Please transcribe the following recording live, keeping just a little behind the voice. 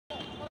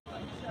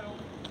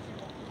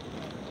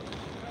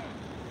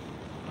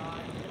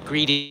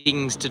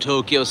Greetings to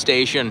Tokyo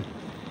Station.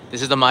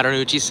 This is the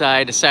Marunouchi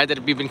side, a side that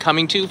we've been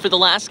coming to for the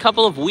last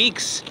couple of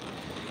weeks.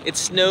 It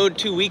snowed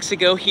 2 weeks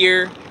ago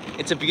here.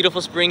 It's a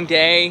beautiful spring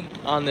day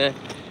on the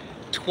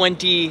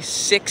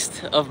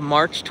 26th of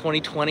March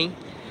 2020,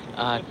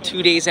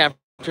 2 days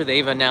after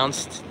they've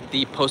announced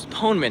the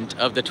postponement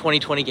of the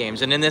 2020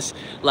 games. And in this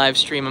live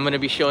stream, I'm going to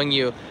be showing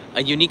you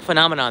a unique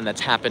phenomenon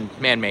that's happened,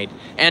 man-made,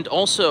 and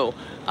also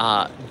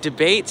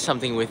debate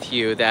something with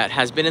you that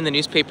has been in the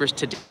newspapers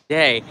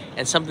today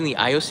and something the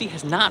IOC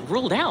has not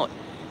ruled out.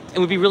 It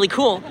would be really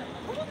cool.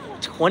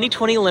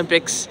 2020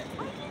 Olympics,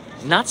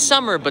 not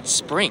summer, but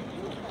spring.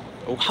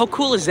 How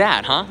cool is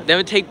that, huh? That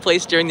would take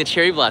place during the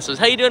cherry blossoms.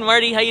 How you doing,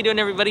 Marty? How you doing,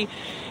 everybody?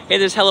 Hey,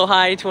 there's Hello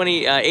Hi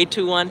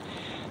 821.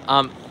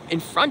 In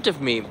front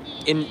of me,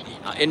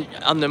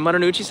 on the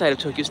Marunouchi side of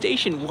Tokyo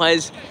Station,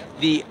 was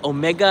the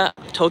Omega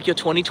Tokyo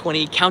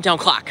 2020 countdown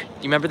clock. Do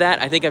you remember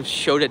that? I think I've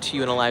showed it to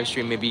you in a live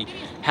stream maybe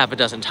half a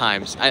dozen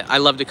times. I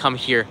love to come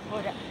here.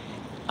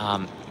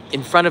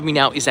 In front of me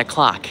now is that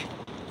clock,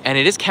 and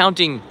it is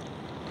counting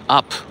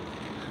up.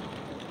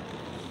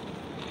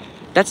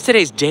 That's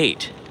today's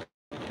date,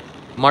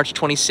 March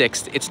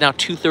 26th. It's now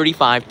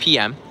 2:35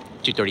 p.m.,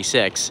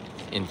 2:36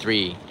 in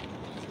 3,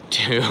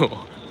 2,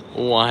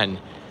 1.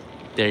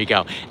 There you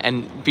go.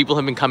 And people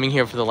have been coming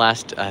here for the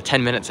last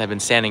 10 minutes. I've been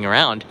standing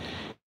around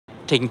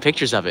taking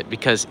pictures of it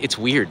because it's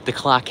weird. The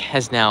clock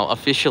has now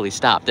officially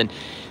stopped. And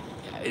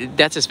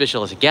that's as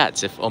official as it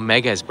gets. If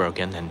Omega is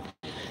broken, then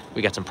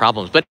we got some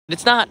problems. But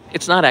it's not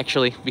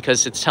actually,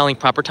 because it's telling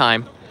proper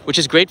time, which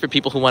is great for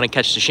people who want to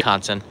catch the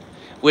Shinkansen,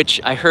 which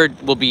I heard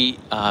will be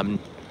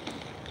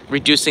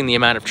reducing the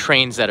amount of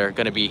trains that are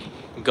going to be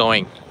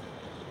going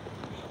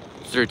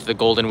through to the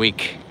Golden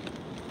Week.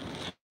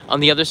 On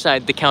the other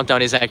side, the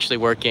countdown is actually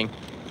working,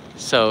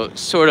 so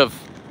sort of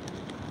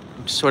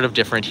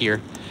different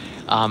here.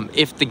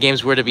 If the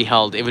games were to be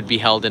held, it would be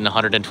held in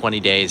 120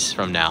 days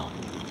from now.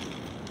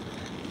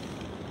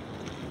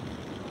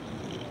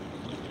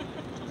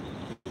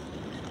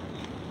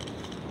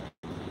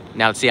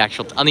 Now it's the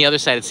actual, on the other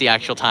side, it's the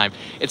actual time.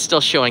 It's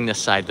still showing this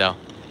side though.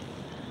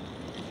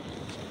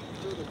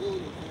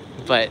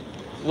 But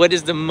what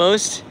is the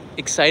most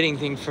exciting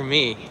thing for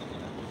me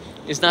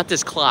is not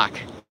this clock.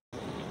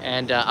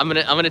 And I'm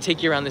gonna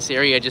take you around this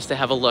area just to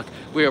have a look.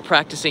 We are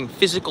practicing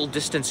physical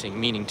distancing,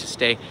 meaning to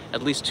stay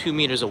at least 2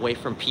 meters away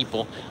from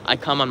people. I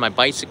come on my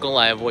bicycle,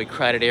 I avoid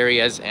crowded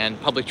areas and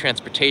public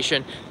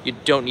transportation. You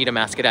don't need a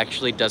mask. It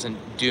actually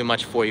doesn't do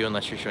much for you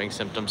unless you're showing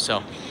symptoms.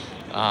 So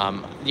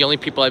the only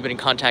people I've been in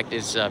contact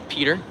is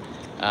Peter,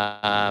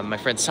 my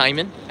friend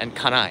Simon, and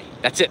Kanai.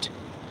 That's it.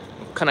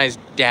 Kanai's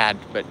dad,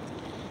 but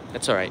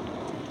that's all right.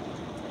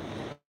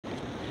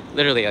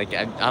 Literally, like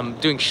I'm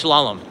doing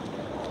slalom.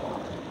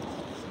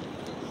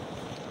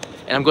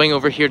 And I'm going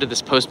over here to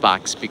this post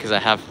box because I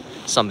have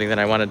something that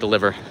I want to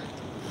deliver.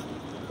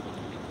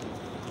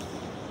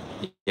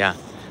 Yeah,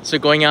 so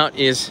going out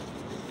is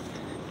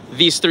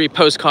these 3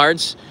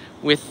 postcards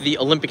with the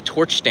Olympic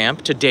torch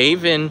stamp to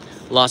Dave in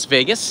Las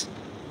Vegas,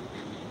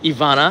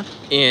 Ivana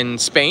in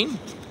Spain,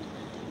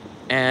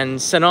 and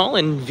Senol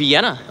in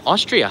Vienna,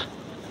 Austria.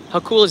 How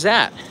cool is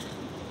that?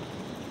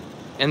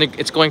 And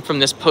it's going from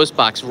this post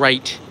box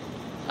right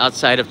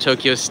outside of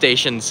Tokyo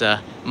Station's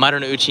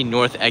Marunouchi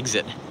North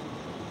exit.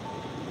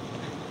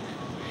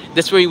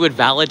 That's where you would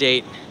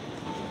validate.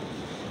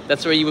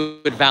 That's where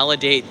you would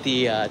validate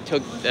the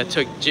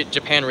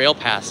Japan Rail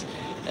Pass.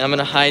 And I'm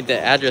gonna hide the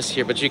address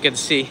here, but you can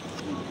see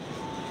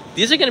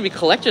these are gonna be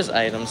collector's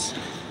items.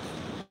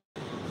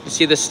 You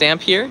see the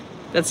stamp here?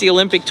 That's the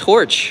Olympic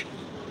torch.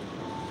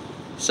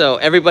 So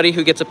everybody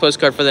who gets a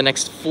postcard for the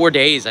next 4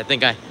 days, I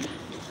think I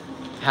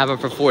have them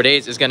for 4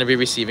 days, is gonna be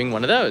receiving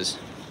one of those.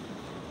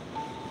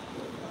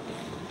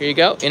 Here you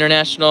go,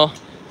 international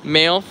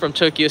mail from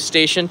Tokyo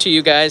Station to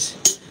you guys.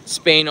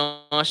 Spain,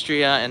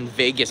 Austria, and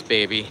Vegas,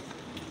 baby.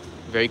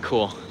 Very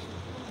cool.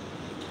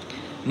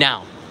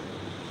 Now,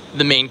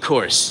 the main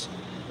course.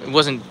 It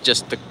wasn't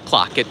just the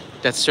clock.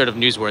 That's sort of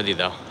newsworthy,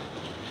 though.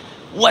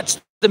 What's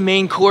the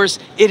main course?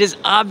 It is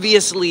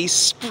obviously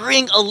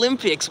Spring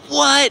Olympics.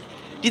 What?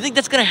 Do you think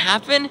that's going to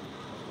happen?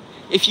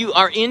 If you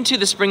are into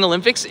the Spring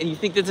Olympics and you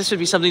think that this would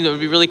be something that would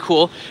be really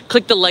cool,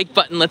 click the like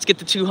button. Let's get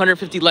to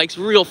 250 likes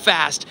real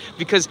fast,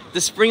 because the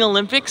Spring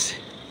Olympics,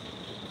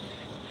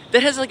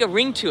 that has like a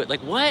ring to it.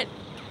 Like, what?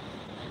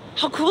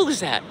 How cool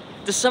is that?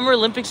 The Summer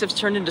Olympics have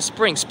turned into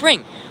spring.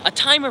 Spring, a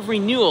time of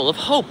renewal, of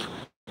hope,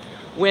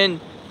 when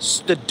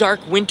the dark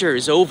winter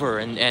is over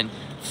and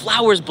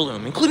flowers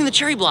bloom, including the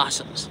cherry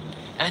blossoms.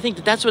 And I think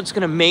that that's what's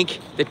gonna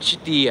make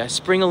the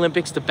Spring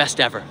Olympics the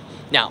best ever.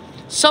 Now,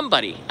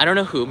 somebody, I don't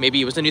know who,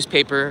 maybe it was a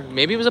newspaper,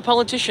 maybe it was a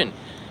politician,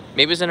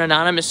 maybe it was an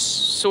anonymous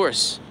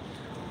source,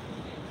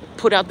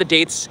 put out the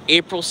dates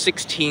April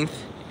 16th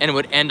and it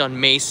would end on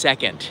May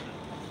 2nd.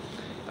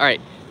 All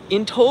right,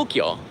 in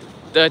Tokyo,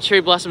 the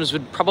cherry blossoms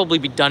would probably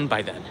be done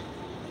by then.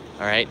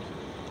 All right,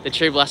 the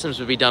cherry blossoms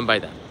would be done by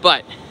then.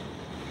 But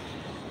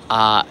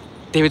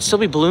they would still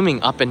be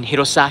blooming up in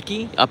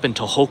Hirosaki, up in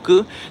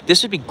Tohoku.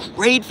 This would be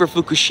great for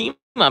Fukushima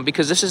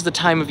because this is the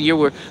time of year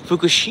where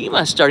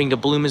Fukushima is starting to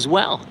bloom as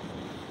well.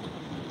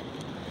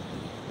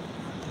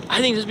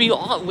 I think this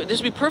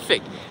would be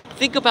perfect.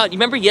 Think about, you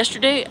remember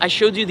yesterday I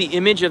showed you the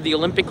image of the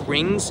Olympic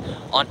rings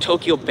on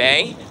Tokyo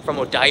Bay from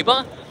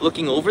Odaiba,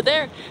 looking over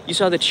there? You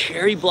saw the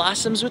cherry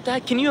blossoms with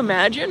that? Can you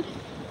imagine?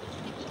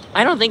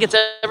 I don't think it's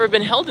ever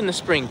been held in the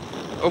spring.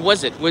 Or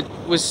was it?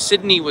 Was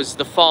Sydney was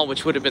the fall,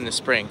 which would have been the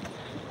spring?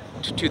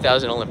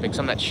 2000 Olympics,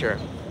 I'm not sure.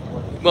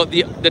 Well,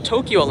 the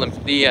Tokyo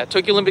Olympics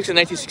in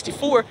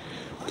 1964,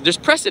 there's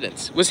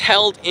precedence, was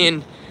held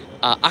in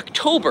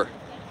October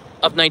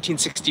of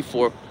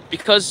 1964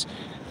 because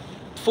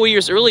 4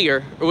 years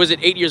earlier, or was it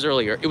 8 years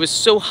earlier, it was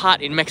so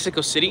hot in Mexico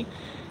City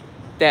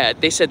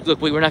that they said, look,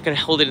 we're not going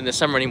to hold it in the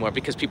summer anymore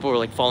because people were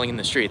like falling in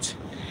the streets.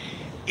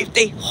 If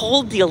they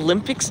hold the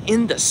Olympics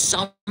in the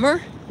summer,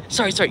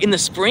 in the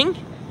spring,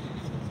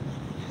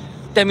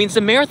 that means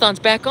the marathon's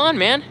back on,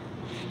 man.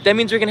 That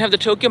means we're gonna have the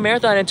Tokyo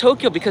Marathon in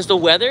Tokyo because the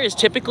weather is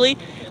typically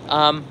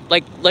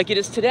like it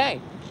is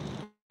today.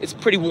 It's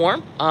pretty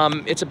warm.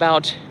 It's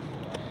about,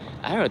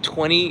 I don't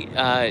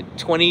know,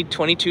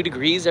 22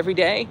 degrees every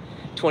day,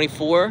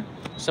 24,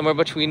 somewhere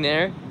between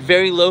there.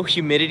 Very low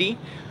humidity.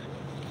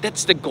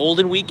 That's the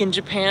Golden Week in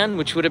Japan,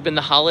 which would have been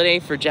the holiday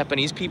for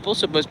Japanese people.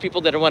 So most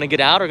people that want to get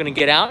out are going to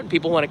get out, and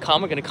people want to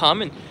come are going to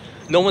come, and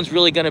no one's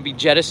really going to be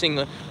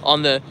jettisoning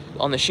on the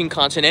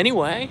Shinkansen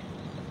anyway.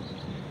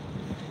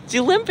 It's the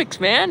Olympics,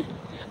 man.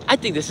 I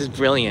think this is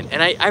brilliant,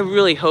 and I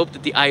really hope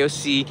that the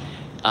IOC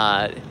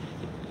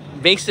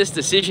makes this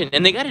decision,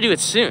 and they got to do it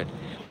soon,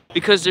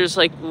 because there's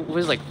like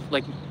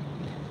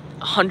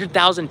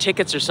 100,000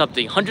 tickets or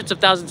something, hundreds of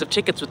thousands of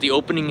tickets with the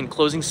opening and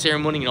closing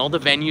ceremony, and all the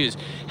venues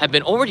have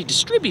been already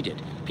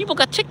distributed. People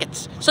got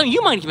tickets. Some of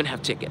you might even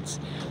have tickets.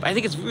 But I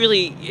think it's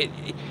really,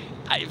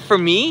 for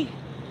me,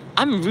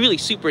 I'm really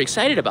super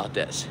excited about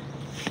this.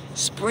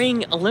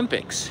 Spring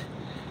Olympics.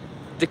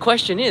 The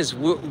question is,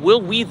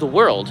 will we, the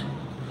world,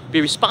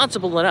 be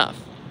responsible enough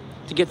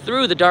to get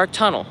through the dark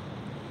tunnel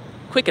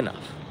quick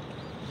enough?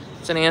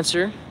 It's an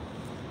answer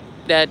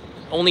that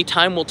only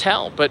time will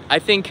tell, but I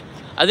think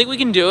we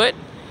can do it.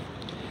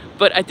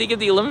 But I think if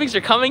the Olympics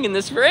are coming in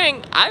the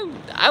spring,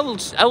 I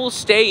will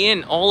stay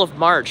in all of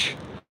March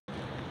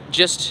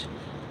just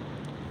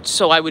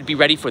so I would be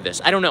ready for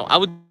this. I don't know. I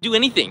would do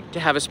anything to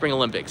have a spring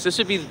Olympics. This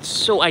would be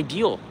so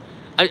ideal.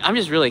 I'm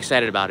just really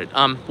excited about it.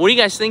 What do you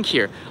guys think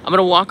here? I'm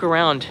gonna walk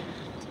around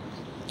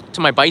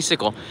to my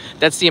bicycle.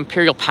 That's the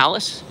Imperial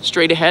Palace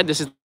straight ahead.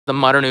 This is the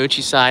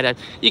Marunouchi side.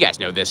 You guys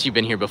know this. You've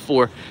been here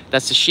before.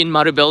 That's the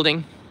Shinmaru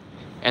building,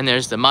 and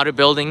there's the Maru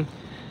building.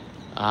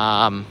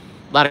 A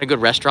lot of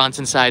good restaurants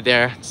inside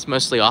there. It's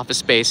mostly office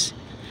space.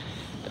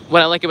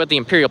 What I like about the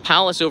Imperial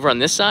Palace over on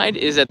this side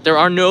is that there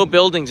are no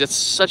buildings. It's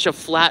such a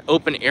flat,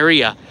 open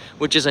area,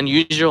 which is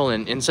unusual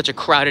in such a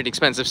crowded,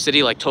 expensive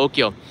city like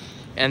Tokyo.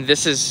 And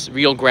this is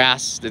real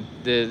grass.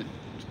 The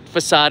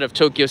facade of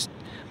Tokyo's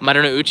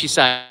Marunouchi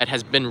side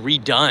has been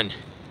redone.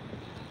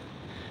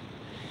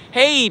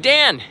 Hey,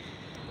 Dan!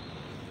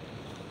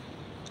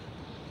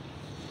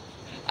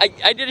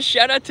 I did a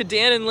shout out to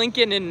Dan and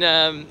Lincoln in,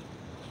 when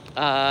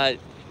I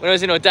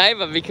was in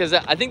Odaiba, because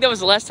I think that was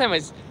the last time I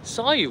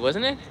saw you,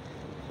 wasn't it?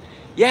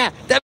 Yeah,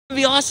 that would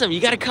be awesome. You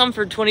got to come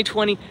for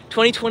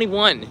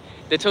 2021,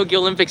 the Tokyo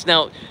Olympics.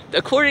 Now,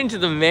 according to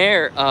the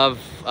mayor of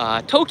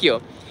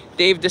Tokyo,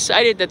 they've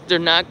decided that they're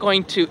not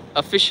going to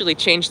officially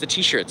change the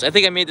t-shirts. I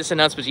think I made this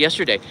announcement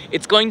yesterday.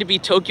 It's going to be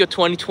Tokyo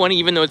 2020,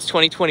 even though it's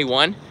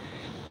 2021.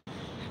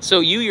 So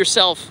you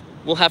yourself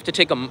will have to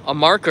take a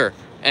marker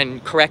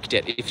and correct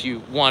it if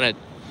you want to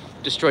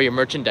destroy your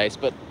merchandise.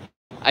 But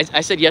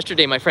I said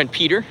yesterday, my friend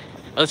Peter,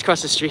 let's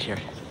cross the street here.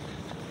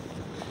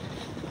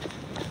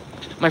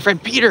 My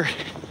friend Peter,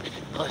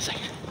 hold on a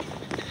second.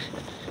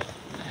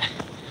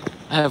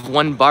 I have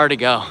 1 bar to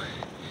go.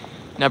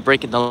 Not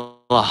breaking the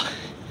law.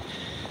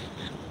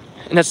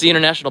 And that's the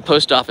International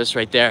Post Office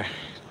right there.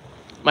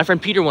 My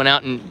friend Peter went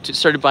out and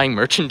started buying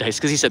merchandise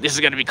because he said this is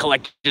going to be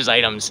collector's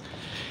items.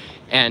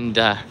 And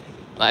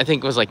I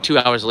think it was like 2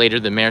 hours later,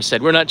 the mayor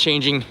said, we're not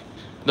changing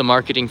the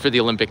marketing for the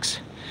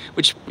Olympics,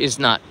 which is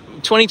not.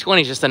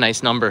 2020 is just a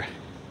nice number.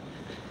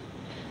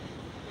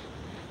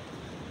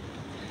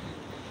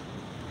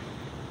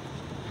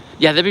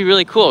 Yeah, that'd be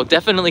really cool.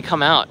 Definitely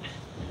come out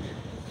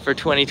for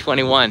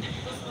 2021.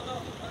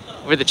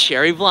 With the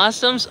cherry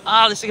blossoms?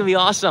 Oh, this is gonna be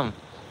awesome.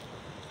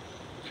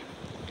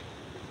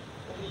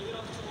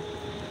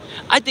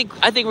 I think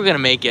we're gonna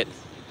make it.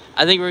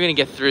 I think we're gonna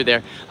get through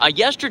there.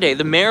 Yesterday,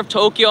 the mayor of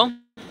Tokyo,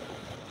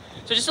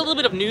 so just a little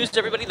bit of news to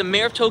everybody. The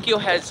mayor of Tokyo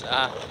has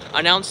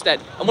announced that,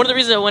 and one of the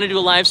reasons I wanted to do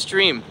a live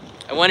stream,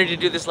 I wanted to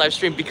do this live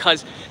stream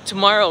because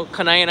tomorrow,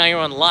 Kanai and I are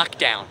on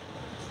lockdown.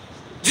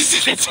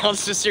 That sounds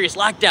so serious,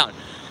 lockdown.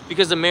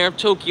 Because the mayor of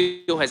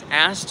Tokyo has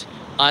asked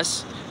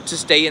us to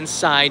stay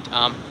inside.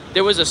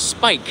 There was a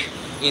spike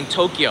in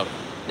Tokyo.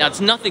 Now,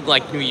 it's nothing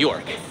like New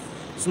York.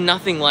 It's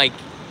nothing like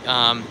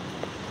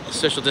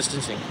social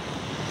distancing.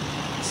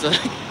 So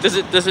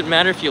does it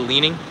matter if you're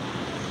leaning?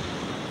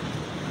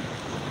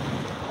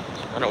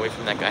 Run away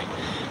from that guy.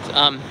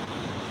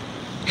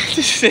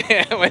 It's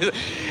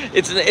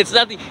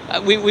not the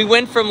we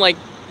went from like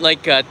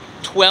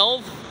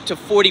 12 to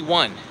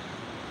 41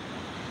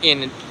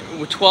 in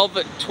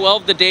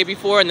 12 the day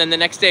before, and then the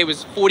next day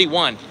was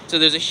 41. So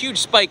there's a huge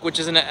spike, which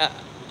is an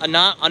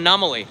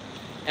anomaly,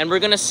 and we're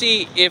gonna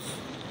see if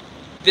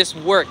this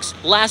works.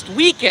 Last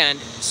weekend,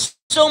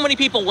 so many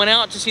people went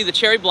out to see the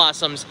cherry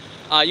blossoms.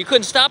 You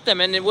couldn't stop them,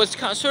 and it was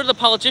sort of the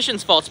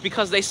politicians' faults,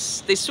 because they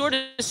sort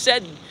of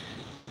said,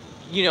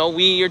 you know,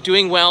 we are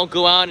doing well,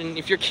 go out, and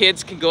if your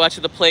kids can go out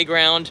to the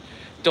playground,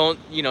 don't,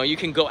 you know, you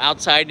can go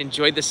outside,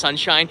 enjoy the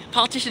sunshine.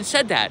 Politicians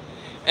said that,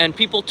 and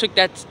people took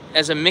that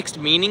as a mixed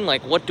meaning,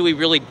 like, what do we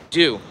really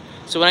do?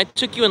 So when I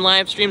took you in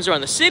live streams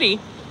around the city,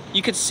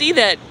 you could see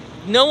that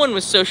no one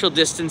was social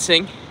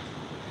distancing.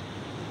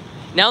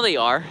 Now they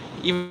are.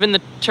 Even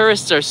the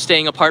tourists are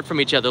staying apart from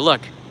each other.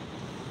 Look,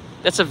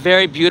 that's a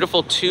very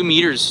beautiful 2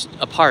 meters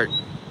apart.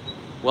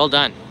 Well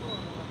done.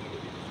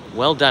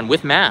 Well done,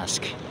 with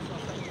mask.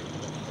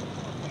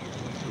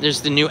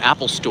 There's the new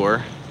Apple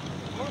store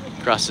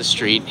across the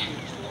street.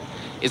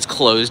 It's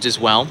closed as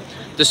well.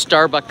 The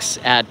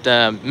Starbucks at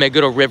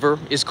Meguro River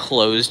is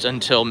closed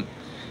until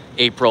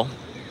April.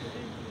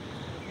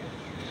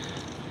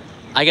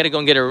 I gotta go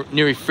and get a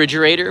new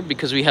refrigerator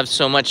because we have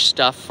so much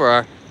stuff for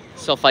our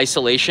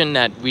self-isolation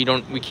that we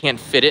can't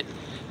fit it.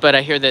 But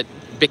I hear that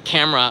Big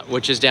Camera,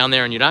 which is down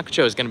there in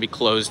Yurakucho, is gonna be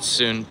closed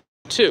soon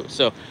too.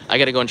 So I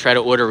gotta go and try to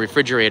order a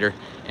refrigerator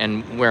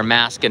and wear a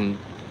mask and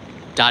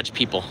dodge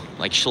people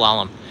like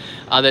slalom.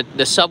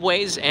 The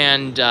subways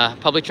and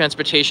public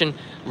transportation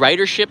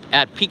ridership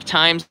at peak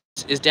times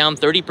is down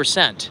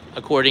 30%,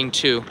 according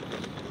to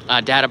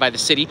data by the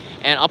city.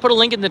 And I'll put a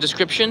link in the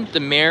description. The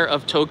mayor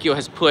of Tokyo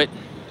has put,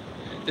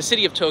 the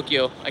city of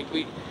Tokyo,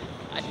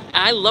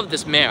 I love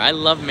this mayor. I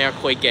love Mayor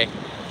Koike.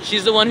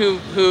 She's the one who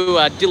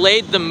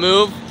delayed the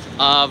move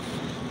of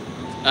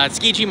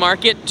Tsukiji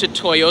Market to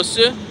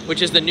Toyosu,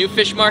 which is the new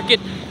fish market,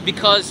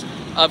 because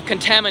of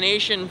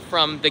contamination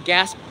from the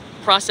gas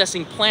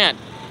processing plant.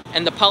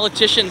 And the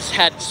politicians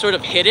had sort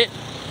of hid it,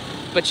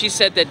 but she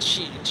said that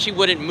she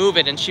wouldn't move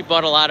it, and she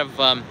bought a lot of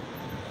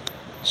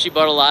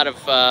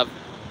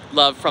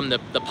love from the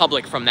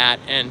public from that,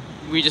 and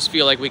we just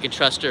feel like we can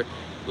trust her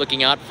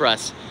looking out for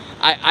us.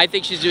 I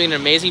think she's doing an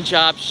amazing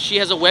job. She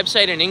has a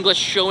website in English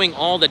showing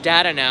all the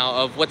data now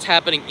of what's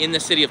happening in the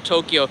city of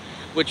Tokyo,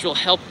 which will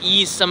help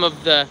ease some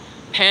of the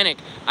panic.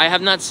 I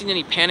have not seen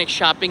any panic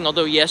shopping,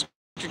 although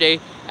yesterday,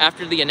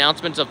 after the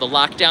announcements of the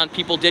lockdown,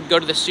 people did go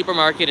to the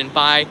supermarket and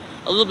buy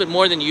a little bit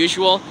more than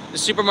usual. The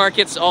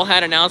supermarkets all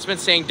had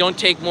announcements saying don't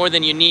take more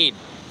than you need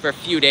for a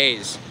few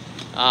days.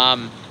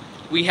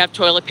 We have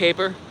toilet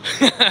paper.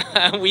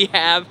 We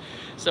have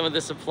some of the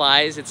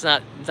supplies. It's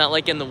not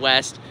like in the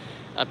West.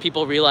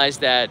 People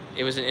realized that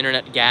it was an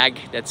internet gag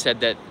that said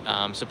that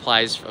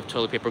supplies of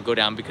toilet paper go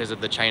down because of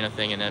the China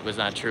thing, and that was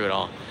not true at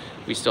all.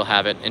 We still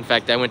have it. In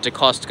fact, I went to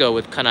Costco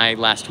with Kanai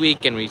last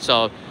week, and we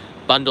saw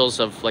bundles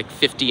of like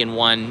 50 in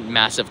one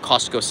massive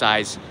Costco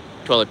size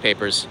toilet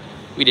papers.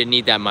 We didn't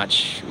need that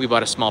much. We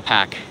bought a small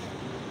pack.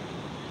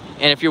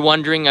 And if you're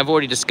wondering, I've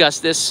already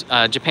discussed this.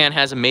 Japan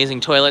has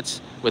amazing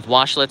toilets with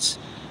washlets.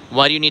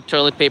 Why do you need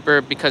toilet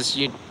paper? Because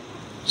you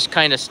just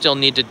kind of still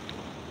need to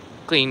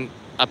clean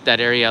up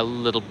that area a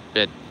little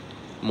bit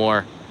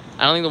more.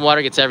 I don't think the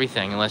water gets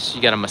everything unless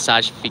you got a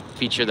massage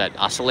feature that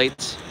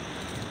oscillates.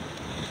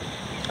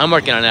 I'm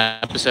working on an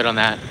episode on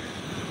that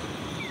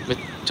with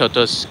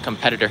Toto's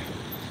competitor.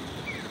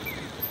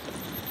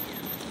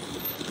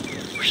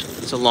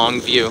 It's a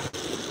long view. All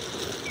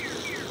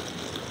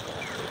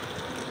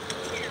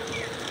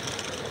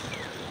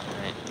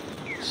right.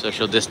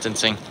 Social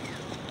distancing.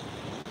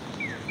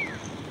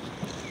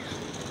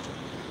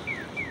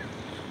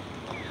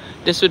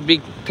 This would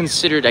be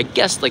considered, I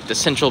guess, like the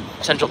central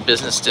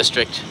business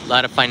district. A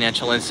lot of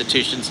financial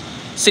institutions.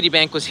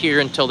 Citibank was here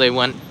until they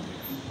went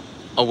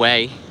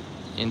away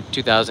in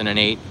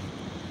 2008.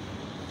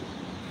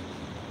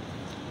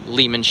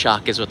 Lehman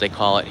shock is what they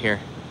call it here.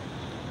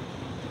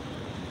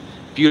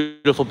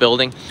 Beautiful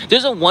building.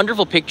 There's a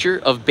wonderful picture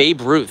of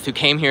Babe Ruth, who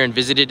came here and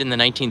visited in the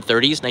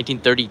 1930s,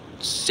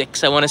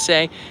 1936, I want to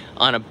say,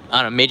 on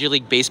a Major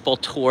League Baseball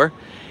tour,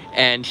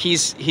 and he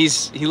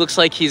looks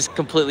like he's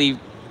completely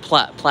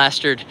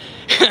plastered,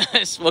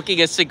 smoking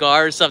a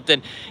cigar or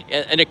something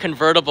in a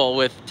convertible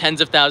with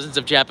tens of thousands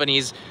of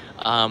Japanese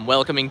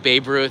welcoming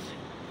Babe Ruth.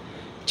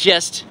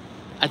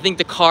 I think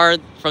the car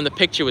from the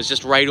picture was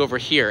just right over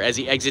here as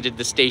he exited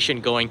the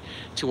station going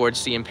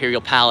towards the Imperial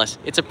Palace.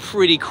 It's a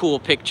pretty cool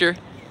picture.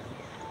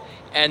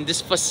 And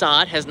this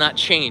facade has not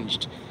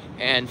changed.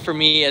 And for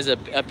me, as a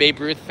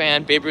Babe Ruth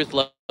fan, Babe Ruth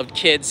loved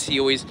kids. He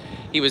had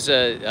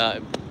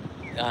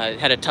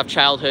a tough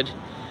childhood,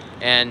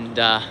 and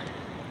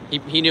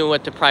he knew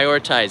what to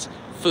prioritize: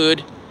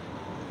 food,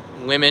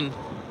 women,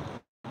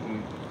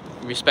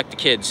 respect the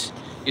kids.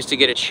 Used to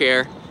get a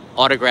chair,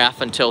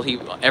 autograph until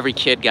every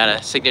kid got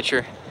a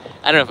signature.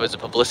 I don't know if it was a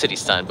publicity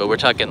stunt, but we're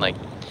talking like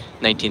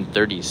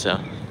 1930s, so.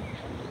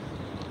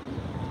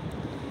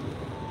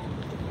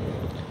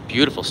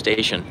 Beautiful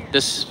station.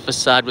 This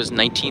facade was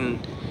 19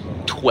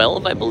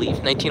 1912, I believe,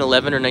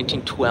 1911 or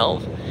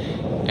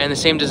 1912. And the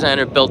same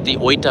designer built the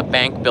Oita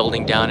Bank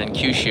building down in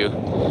Kyushu.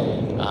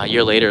 A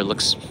year later, it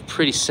looks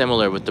pretty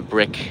similar with the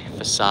brick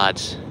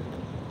facades.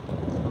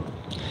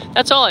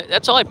 That's all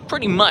I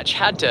pretty much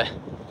had to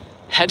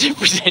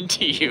present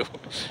to you.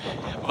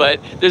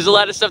 But there's a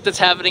lot of stuff that's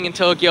happening in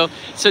Tokyo.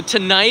 So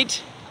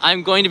tonight,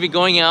 I'm going to be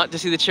going out to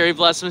see the cherry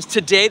blossoms.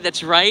 Today,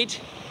 that's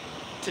right.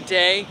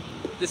 Today,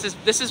 this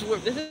is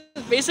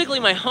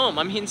basically my home.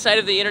 I'm inside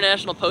of the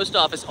International Post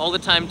Office all the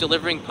time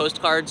delivering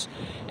postcards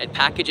and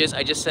packages.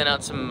 I just sent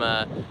out some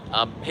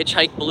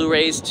hitchhike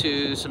Blu-rays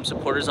to some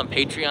supporters on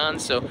Patreon.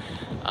 So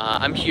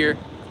I'm here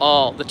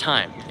all the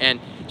time. And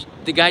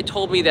the guy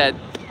told me that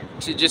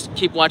to just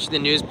keep watching the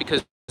news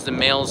because the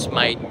mails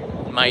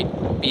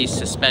might be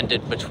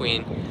suspended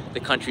between the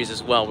countries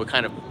as well. We're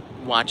kind of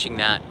watching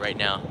that right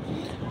now.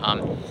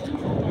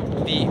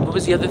 What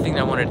was the other thing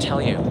that I wanted to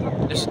tell you?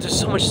 There's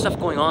so much stuff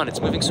going on. It's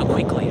moving so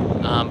quickly.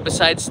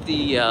 Besides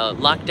the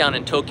lockdown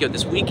in Tokyo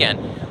this weekend,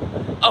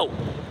 oh,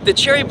 the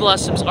cherry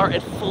blossoms are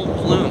at full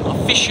bloom,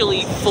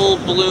 officially full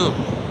bloom.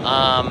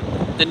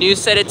 The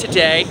news said it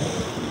today.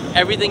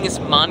 Everything is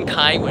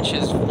mankai, which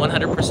is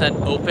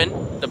 100%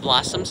 open, the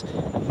blossoms,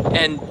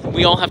 and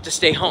we all have to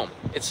stay home.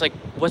 It's like,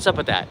 what's up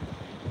with that?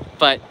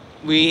 But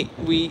we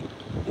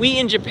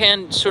in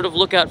Japan sort of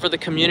look out for the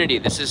community.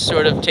 This is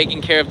sort of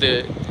taking care of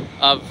the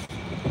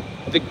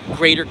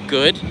greater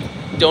good.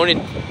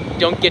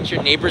 Don't get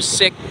your neighbors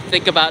sick.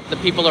 Think about the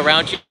people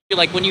around you.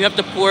 Like when you have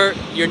to pour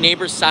your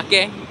neighbor's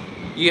sake,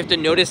 you have to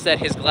notice that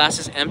his glass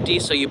is empty,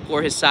 so you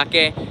pour his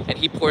sake and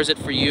he pours it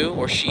for you,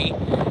 or she.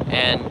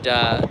 And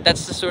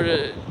that's the sort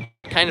of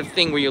kind of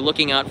thing where you're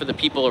looking out for the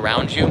people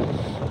around you.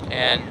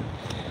 And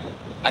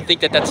I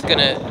think it's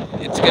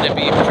gonna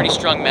be a pretty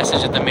strong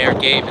message that the mayor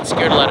gave. It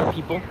scared a lot of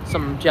people.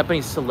 Some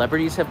Japanese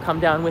celebrities have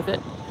come down with it.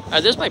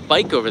 There's my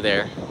bike over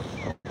there.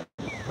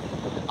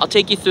 I'll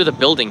take you through the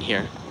building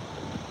here.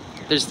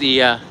 There's the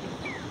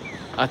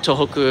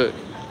Tohoku,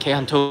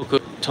 Keihan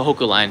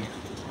Tohoku line.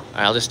 All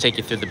right, I'll just take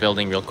you through the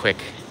building real quick.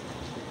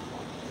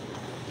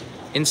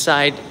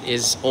 Inside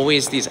is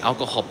always these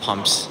alcohol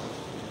pumps.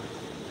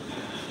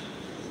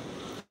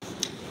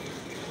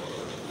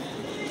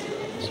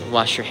 So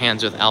wash your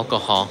hands with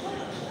alcohol.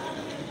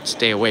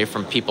 Stay away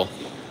from people.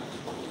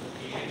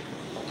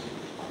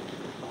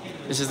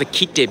 This is the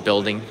Kite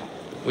building,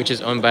 which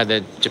is owned by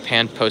the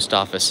Japan Post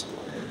Office.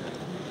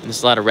 And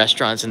there's a lot of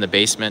restaurants in the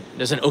basement.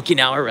 There's an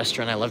Okinawa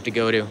restaurant I love to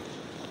go to.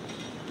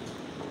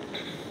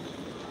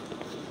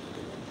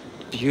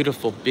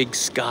 Beautiful big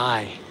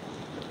sky.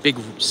 Big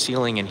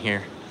ceiling in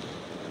here.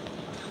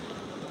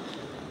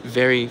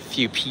 Very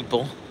few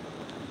people.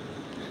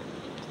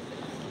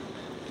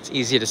 It's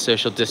easy to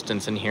social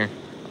distance in here.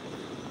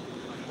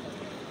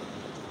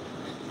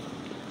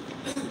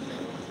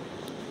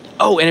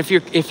 Oh, and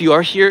if you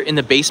are here in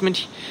the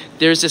basement,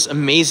 there's this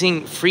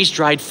amazing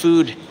freeze-dried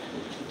food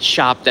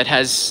shop that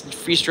has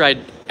freeze-dried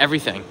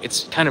everything.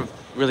 It's kind of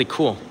really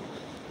cool.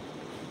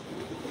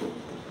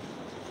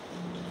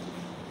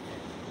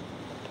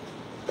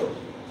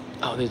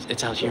 Oh,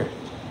 it's out here.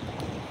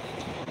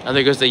 Oh,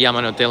 there goes the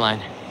Yamanote line.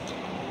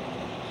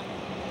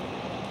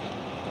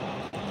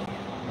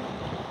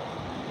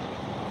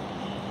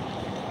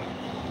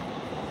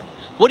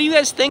 What do you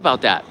guys think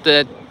about that?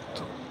 The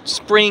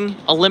Spring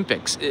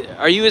Olympics.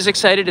 Are you as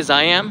excited as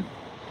I am?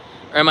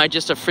 Or am I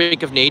just a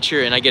freak of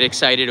nature and I get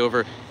excited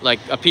over like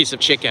a piece of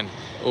chicken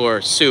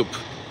or soup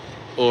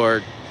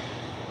or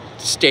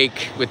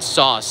steak with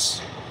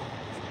sauce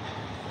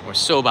or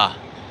soba?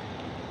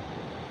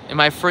 Am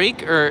I a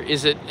freak, or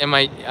is it,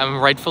 I'm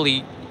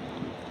rightfully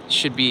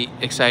should be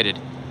excited?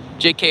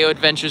 JKO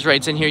Adventures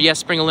writes in here, yes,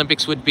 Spring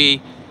Olympics would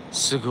be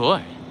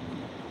sugoi.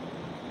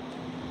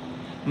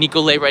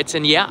 Nicolay writes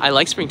in, yeah, I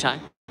like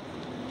springtime.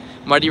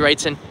 Marty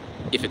writes in,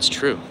 if it's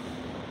true.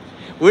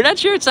 We're not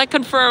sure, it's not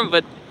confirmed,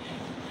 but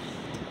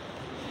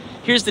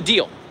here's the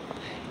deal.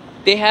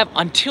 They have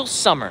until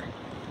summer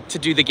to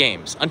do the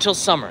games, until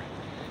summer.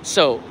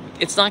 So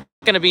it's not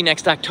gonna be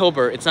next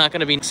October, it's not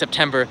gonna be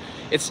September.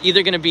 It's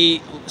either gonna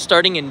be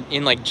starting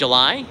in like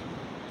July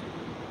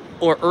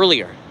or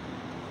earlier.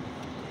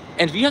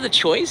 And if you have the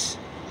choice,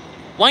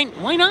 why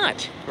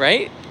not,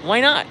 right?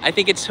 Why not? I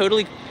think it's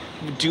totally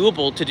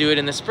doable to do it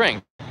in the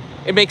spring.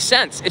 It makes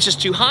sense, it's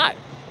just too hot,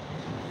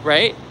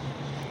 right?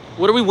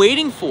 What are we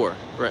waiting for?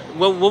 Right?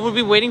 What would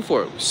we be waiting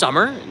for?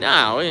 Summer?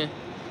 No.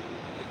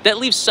 That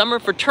leaves summer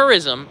for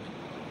tourism.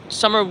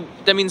 Summer,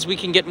 that means we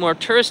can get more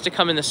tourists to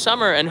come in the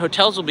summer and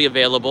hotels will be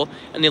available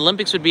and the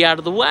Olympics would be out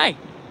of the way.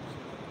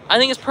 I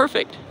think it's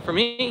perfect for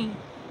me.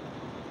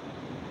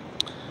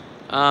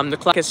 The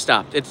clock has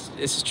stopped. This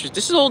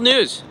is old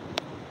news.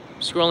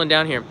 Scrolling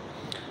down here.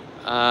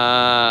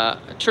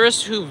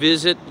 Tourists who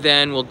visit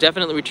then will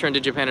definitely return to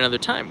Japan another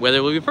time.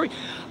 Weather will be perfect.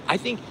 I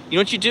think, you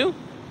know what you do?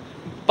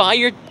 Buy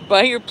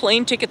your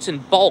plane tickets in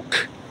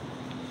bulk.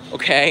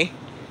 Okay?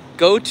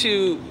 Go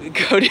to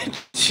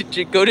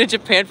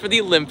Japan for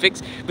the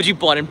Olympics, but you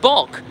bought in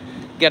bulk.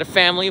 You got a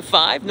family of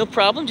 5, no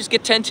problem. Just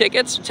get 10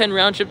 tickets, 10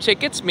 round trip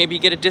tickets. Maybe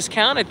you get a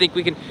discount. I think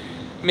we can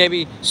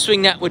maybe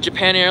swing that with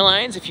Japan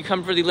Airlines. If you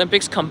come for the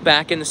Olympics, come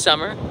back in the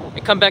summer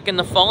and come back in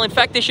the fall. In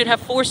fact, they should have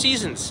 4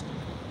 seasons.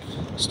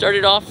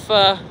 Started off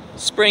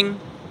spring,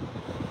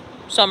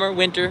 summer,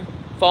 winter,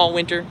 fall,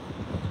 winter.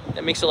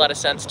 That makes a lot of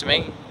sense to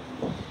me.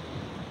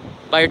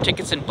 Buy your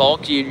tickets in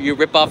bulk. You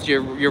rip off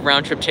your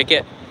round trip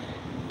ticket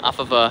off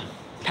of a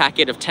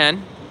packet of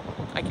 10.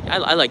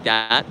 I like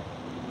that.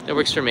 That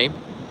works for me.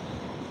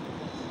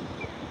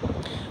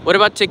 What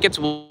about tickets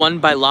won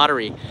by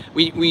lottery?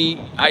 We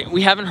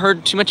haven't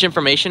heard too much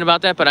information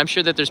about that, but I'm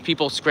sure that there's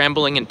people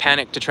scrambling in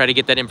panic to try to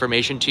get that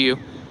information to you.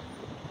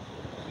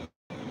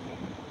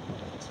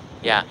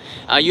 Yeah,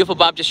 UFO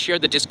Bob just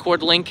shared the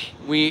Discord link.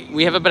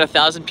 We have about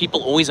 1,000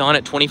 people always on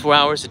it 24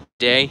 hours a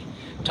day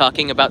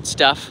talking about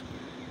stuff,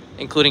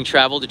 including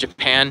travel to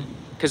Japan,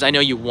 because I know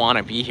you want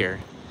to be here.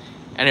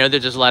 And I know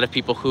that there's a lot of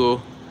people who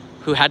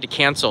had to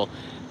cancel.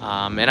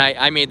 And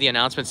I made the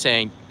announcement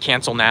saying,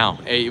 cancel now.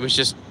 It was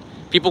just,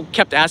 people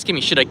kept asking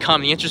me, should I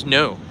come? The answer is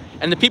no.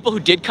 And the people who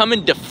did come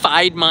and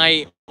defied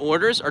my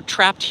orders are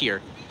trapped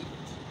here.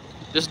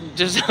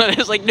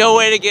 There's like no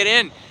way to get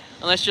in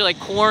unless you're like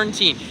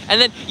quarantined.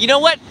 And then, you know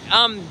what?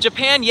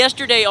 Japan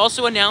yesterday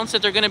also announced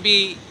that they're gonna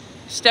be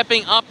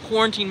stepping up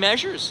quarantine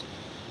measures.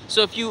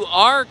 So if you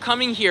are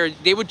coming here,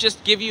 they would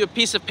just give you a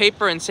piece of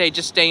paper and say,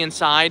 just stay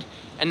inside.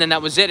 And then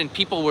that was it. And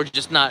people were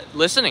just not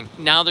listening.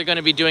 Now they're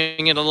gonna be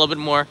doing it a little bit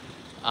more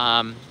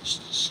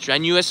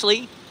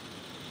strenuously.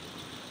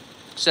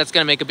 So that's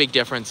gonna make a big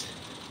difference.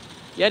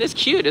 Yeah, it is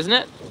cute, isn't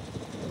it?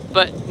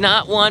 But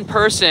not one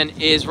person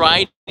is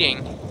riding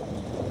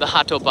the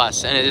Hato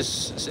bus, and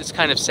it's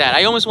kind of sad.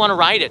 I almost want to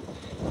ride it.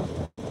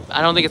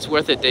 I don't think it's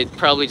worth it. They'd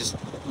probably just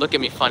look at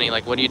me funny,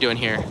 like, what are you doing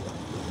here?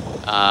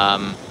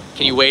 Can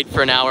you wait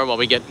for an hour while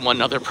we get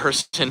one other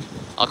person?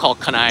 I'll call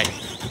Kanai.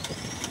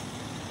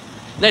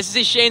 Nice to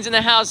see Shane's in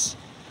the house.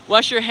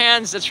 Wash your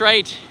hands, that's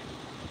right.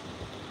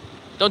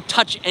 Don't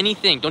touch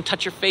anything. Don't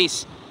touch your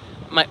face.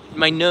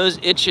 My nose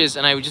itches,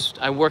 and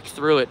I work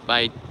through it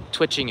by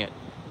twitching it.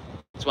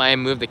 That's why I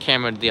moved the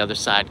camera to the other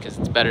side, because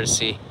it's better to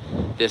see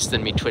this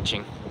than me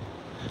twitching.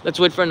 Let's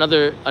wait for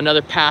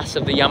another pass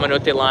of the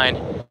Yamanote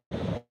line.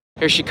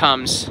 Here she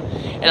comes.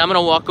 And I'm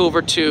gonna walk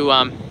over to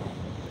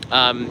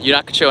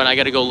Yurakucho, and I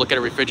gotta go look at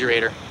a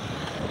refrigerator.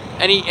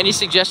 Any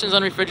suggestions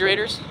on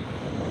refrigerators?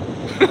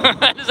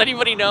 Does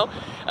anybody know?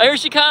 Oh, here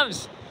she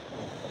comes.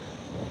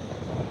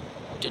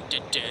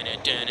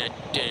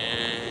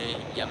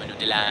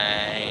 Yamanote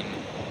line.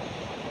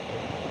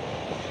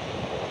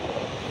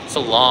 It's a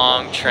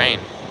long train.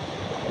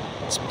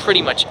 It's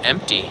pretty much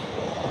empty.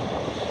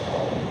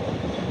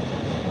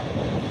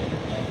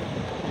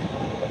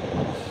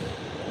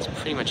 It's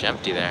pretty much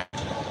empty there.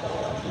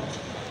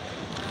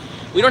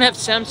 We don't have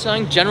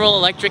Samsung, General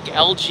Electric,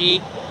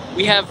 LG.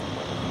 We have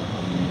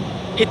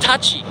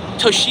Hitachi,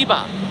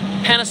 Toshiba,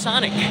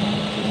 Panasonic.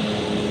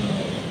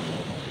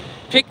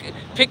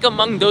 Pick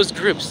among those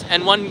groups,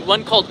 and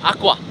one called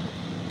Aqua.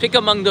 Pick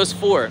among those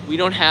 4. We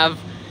don't have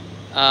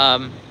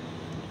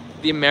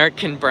the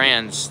American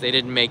brands. They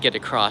didn't make it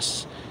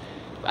across.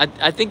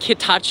 I think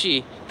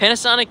Hitachi,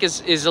 Panasonic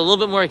is a little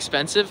bit more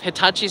expensive.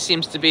 Hitachi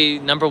seems to be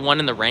 #1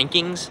 in the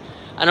rankings.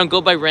 I don't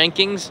go by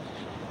rankings.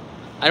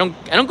 I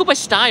don't go by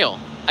style.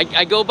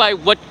 I go by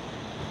what,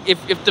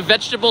 if the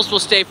vegetables will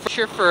stay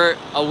fresher for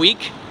a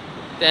week,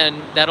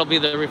 then that'll be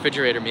the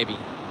refrigerator maybe.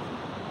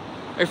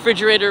 A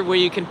refrigerator where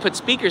you can put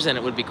speakers in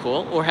it would be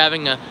cool, or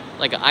having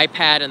like an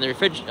iPad in the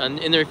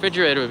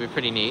refrigerator would be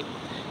pretty neat.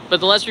 But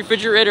the less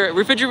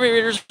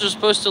refrigerators are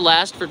supposed to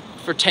last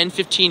for 10,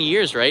 15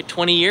 years, right?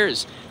 20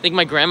 years. I think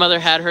my grandmother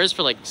had hers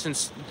for like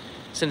since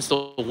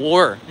the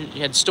war. She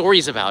had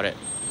stories about it.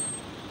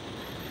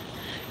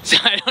 So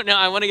I don't know,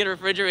 I want to get a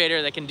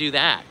refrigerator that can do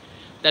that.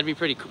 That'd be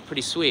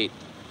pretty sweet.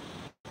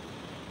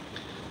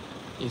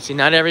 You see,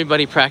 not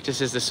everybody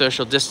practices the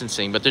social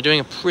distancing, but they're doing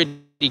a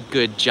pretty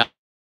good job.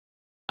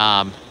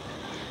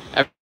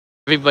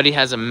 Everybody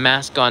has a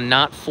mask on,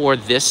 not for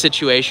this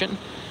situation,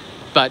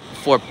 but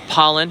for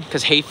pollen,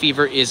 because hay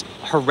fever is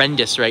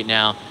horrendous right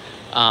now.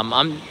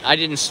 I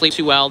didn't sleep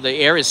too well. The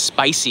air is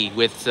spicy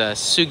with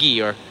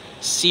sugi or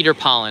cedar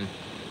pollen,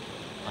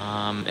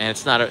 and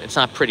it's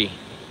not pretty.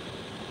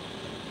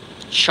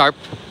 Sharp,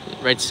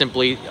 right?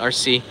 Simply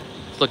RC.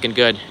 It's looking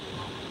good.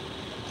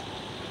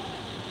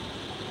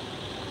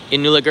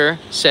 Inuliger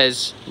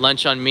says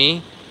lunch on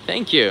me.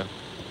 Thank you.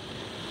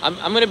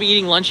 I'm gonna be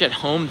eating lunch at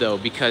home though,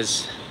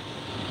 because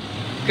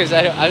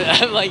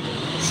I'm like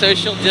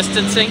social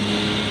distancing.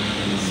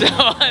 So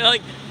I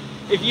like,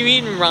 if you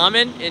eat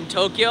ramen in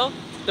Tokyo,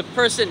 the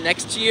person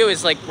next to you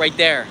is like right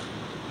there.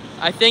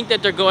 I think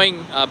that they're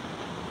going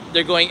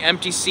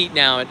empty seat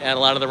now at a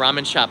lot of the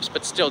ramen shops,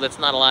 but still that's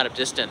not a lot of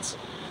distance.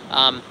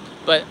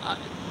 But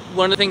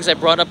one of the things I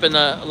brought up in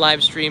the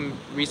live stream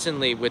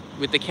recently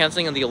with the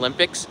canceling of the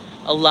Olympics,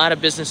 a lot of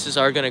businesses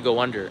are going to go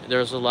under.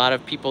 There's a lot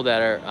of people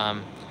that are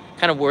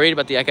kind of worried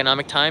about the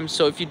economic times.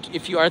 So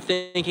if you are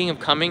thinking of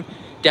coming,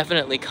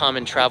 definitely come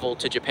and travel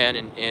to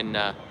Japan.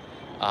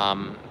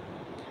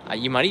 I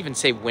You might even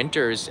say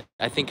winters,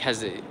 I think,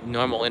 has a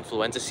normal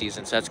influenza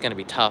season, so that's going to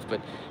be tough.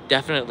 But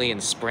definitely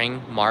in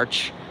spring,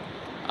 March,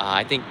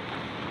 I think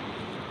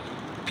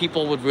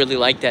people would really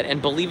like that.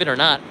 And believe it or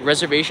not,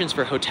 reservations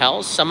for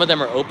hotels, some of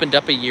them are opened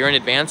up a year in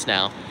advance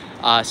now.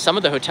 Some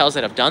of the hotels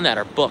that have done that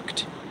are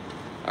booked.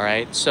 All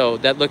right, so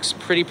that looks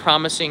pretty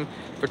promising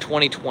for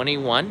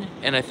 2021.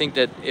 And I think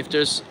that if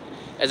there's,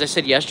 as I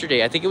said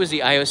yesterday, I think it was the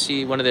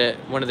IOC, one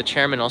of the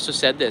chairmen also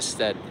said this,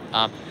 that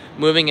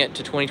moving it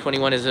to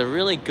 2021 is a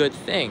really good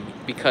thing,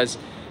 because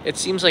it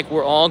seems like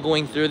we're all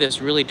going through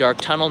this really dark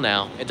tunnel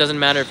now. It doesn't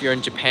matter if you're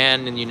in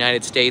Japan, in the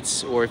United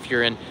States, or if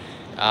you're in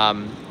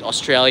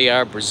Australia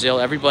or Brazil.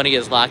 Everybody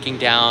is locking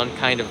down,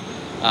 kind of.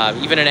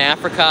 Even in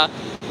Africa,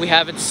 we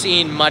haven't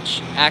seen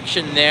much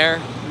action there,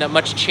 not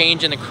much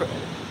change in the.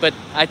 But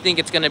I think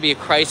it's going to be a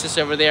crisis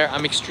over there.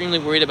 I'm extremely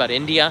worried about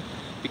India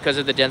because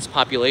of the dense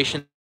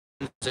population.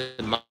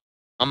 In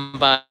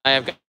Mumbai,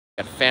 I've got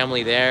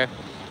family there.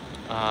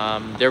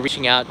 They're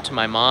reaching out to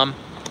my mom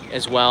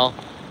as well,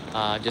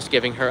 just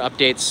giving her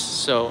updates.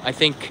 So I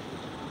think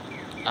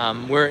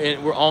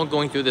we're all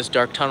going through this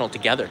dark tunnel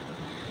together.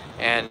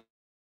 And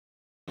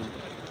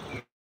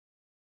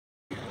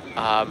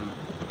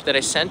that I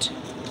sent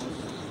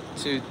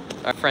to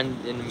our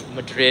friend in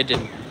Madrid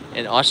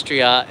and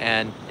Austria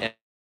and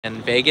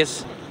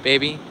Vegas,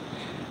 baby.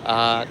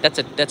 That's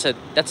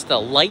the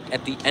light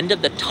at the end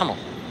of the tunnel.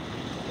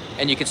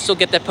 And you can still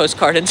get that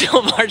postcard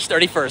until March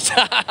 31st.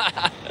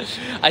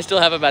 I still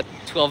have about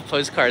 12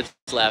 postcards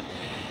left.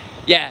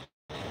 Yeah.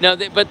 No,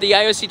 but the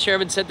IOC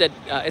chairman said that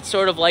it's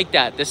sort of like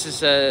that. This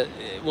is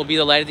will be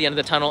the light at the end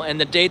of the tunnel, and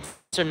the dates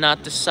are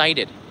not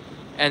decided.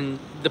 And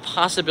the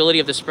possibility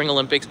of the Spring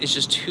Olympics is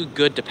just too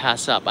good to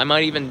pass up. I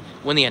might even,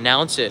 when they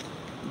announce it,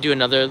 do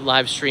another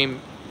live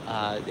stream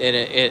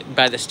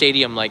by the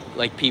stadium like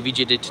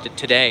PVG did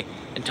today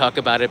and talk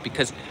about it,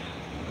 because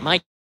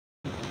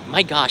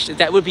my gosh,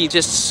 that would be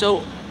just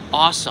so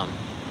awesome.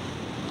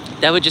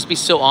 That would just be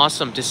so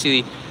awesome to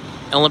see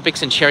the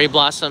Olympics and cherry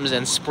blossoms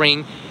and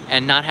spring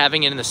and not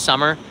having it in the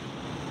summer.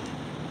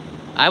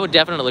 I would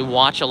definitely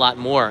watch a lot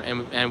more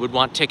and would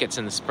want tickets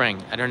in the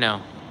spring. I don't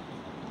know.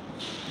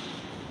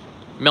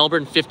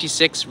 Melbourne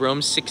 56,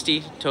 Rome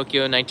 60,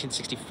 Tokyo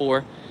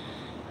 1964.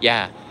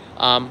 Yeah.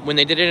 When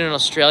they did it in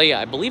Australia,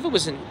 I believe it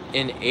was in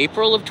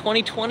April of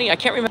 2020. I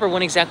can't remember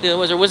when exactly it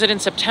was, or was it in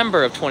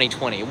September of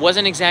 2020? It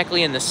wasn't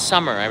exactly in the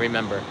summer, I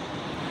remember.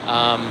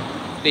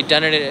 They'd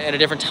done it at a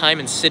different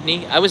time in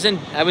Sydney. I was in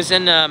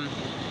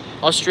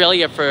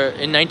Australia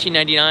in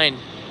 1999,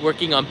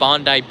 working on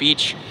Bondi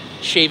Beach,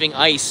 shaving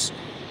ice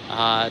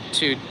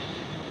to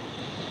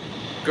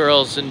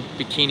girls in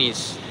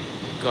bikinis,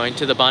 going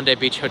to the Bondi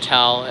Beach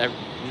Hotel at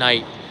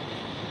night.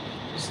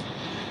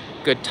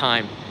 Good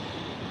time.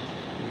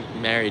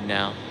 Married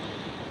now.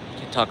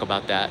 Can't talk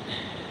about that.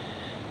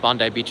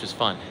 Bondi Beach was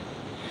fun.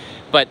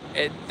 But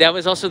that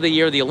was also the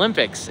year of the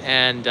Olympics,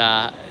 and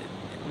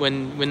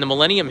when the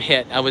millennium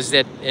hit, I was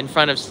in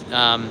front of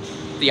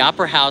the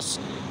Opera House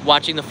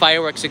watching the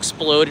fireworks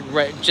explode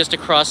right just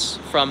across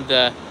from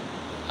the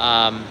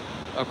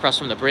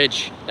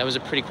bridge. That was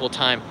a pretty cool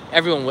time.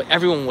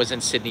 Everyone was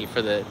in Sydney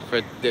for the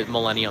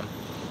millennium.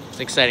 It's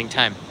an exciting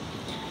time.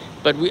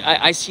 But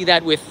I see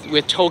that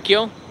with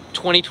Tokyo.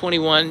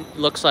 2021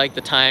 looks like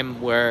the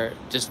time where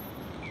just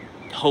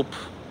hope,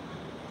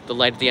 the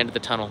light at the end of the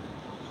tunnel.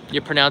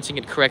 You're pronouncing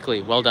it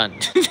correctly. Well done.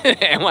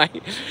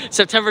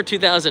 September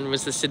 2000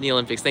 was the Sydney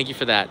Olympics. Thank you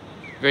for that.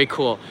 Very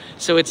cool.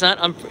 So it's not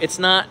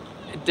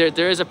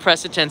there is a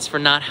precedence for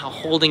not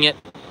holding it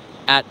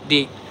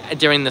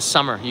during the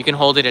summer. You can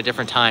hold it at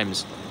different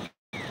times.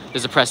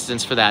 There's a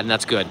precedence for that, and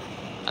that's good.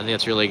 I think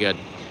that's really good.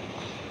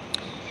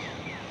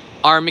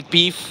 R.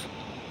 McBeef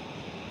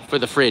for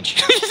the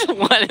fridge.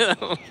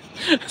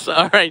 So,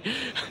 all right.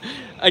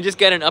 I just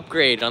got an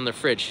upgrade on the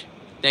fridge.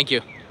 Thank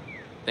you.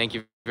 Thank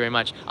you very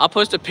much. I'll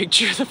post a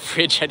picture of the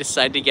fridge I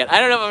decided to get. I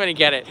don't know if I'm going to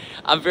get it.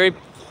 I'm very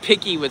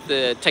picky with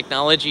the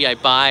technology I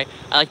buy.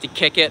 I like to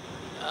kick it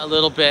a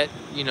little bit,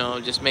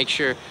 just make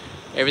sure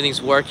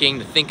everything's working,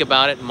 to think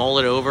about it, mull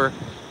it over.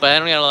 But I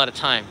don't got a lot of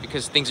time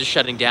because things are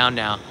shutting down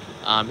now.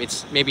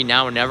 It's maybe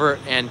now or never,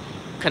 and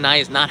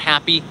Kanai is not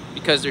happy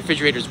because the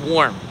refrigerator's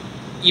warm.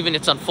 Even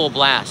it's on full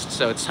blast,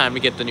 so it's time to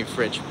get the new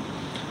fridge.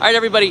 All right,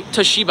 everybody,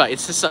 Toshiba,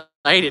 it's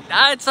decided.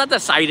 It's not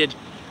decided.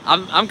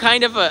 I'm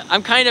kind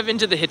of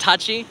into the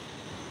Hitachi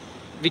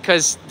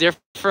because they're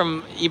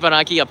from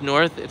Ibaraki up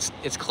north.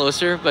 It's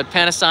closer, but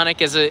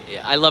Panasonic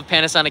I love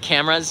Panasonic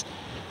cameras,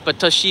 but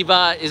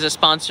Toshiba is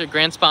a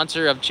grand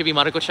sponsor of Chibi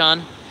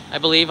Maruko-chan, I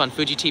believe, on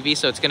Fuji TV,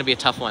 so it's gonna be a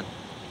tough one.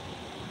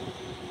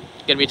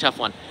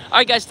 All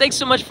right, guys, thanks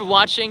so much for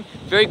watching.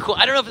 Very cool.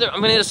 I don't know if I'm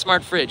gonna get a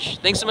smart fridge.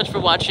 Thanks so much for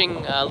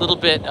watching. A little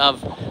bit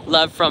of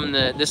love from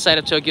this side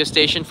of Tokyo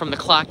Station, from the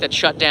clock that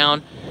shut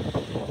down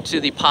to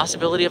the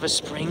possibility of a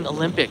Spring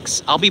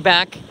Olympics. I'll be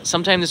back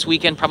sometime this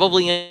weekend,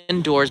 probably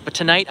indoors, but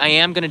tonight I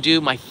am gonna do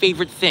my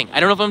favorite thing.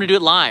 I don't know if I'm gonna do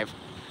it live.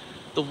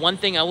 The one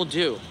thing I will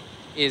do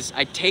is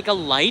I take a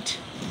light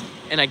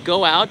and I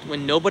go out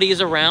when nobody is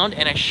around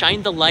and I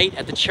shine the light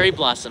at the cherry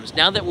blossoms.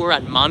 Now that we're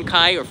at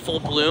Mankai or full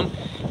bloom,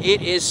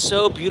 it is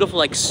so beautiful,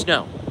 like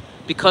snow.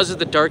 Because of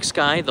the dark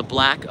sky, the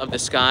black of the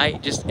sky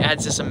just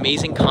adds this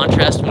amazing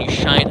contrast when you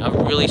shine a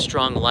really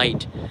strong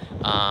light,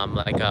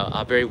 like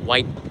a very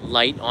white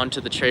light onto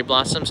the cherry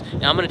blossoms.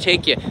 Now I'm gonna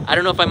take you, I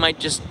don't know if I might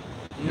just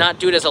not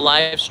do it as a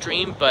live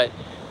stream, but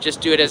just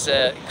do it as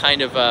a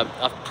kind of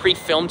a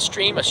pre-filmed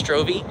stream, a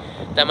Strovie.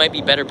 That might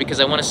be better because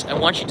I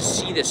want you to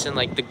see this in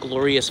like the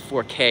glorious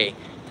 4K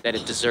that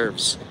it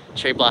deserves.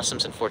 Cherry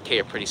blossoms in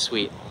 4K are pretty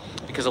sweet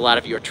because a lot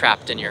of you are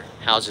trapped in your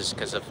houses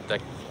because of the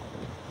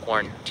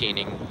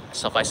quarantining,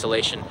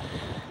 self-isolation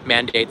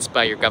mandates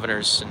by your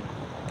governors and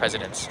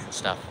presidents and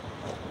stuff.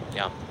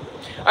 Yeah.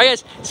 All right,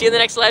 guys. See you in the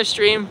next live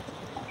stream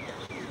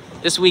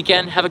this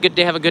weekend. Have a good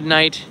day. Have a good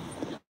night.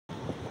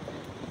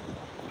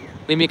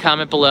 Leave me a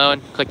comment below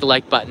and click the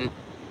like button.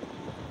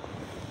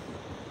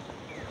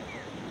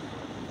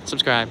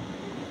 Subscribe.